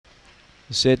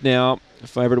Set now.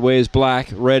 Favourite wears black,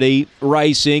 ready,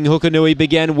 racing. Hookanui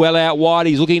began well out wide.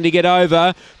 He's looking to get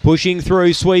over, pushing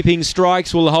through. Sweeping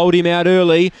Strikes will hold him out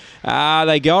early.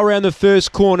 They go around the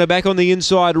first corner, back on the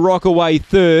inside. Rockaway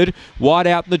third, wide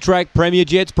out the track. Premier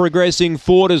Jet's progressing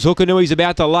forward as Hookanui's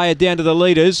about to lay it down to the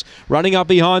leaders. Running up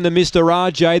behind the Mr.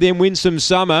 RJ, then Winsome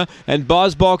Summer and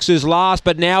Buzzbox is last,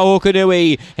 but now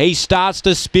Hookanui, he starts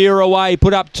to spear away.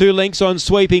 Put up 2 lengths on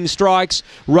Sweeping Strikes,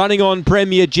 running on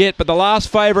Premier Jet, but the last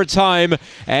favourite's home.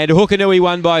 And Hookanui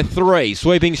won by 3.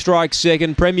 Sweeping Strikes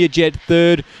second, Premier Jet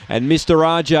third, and Mr.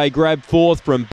 RJ grabbed fourth from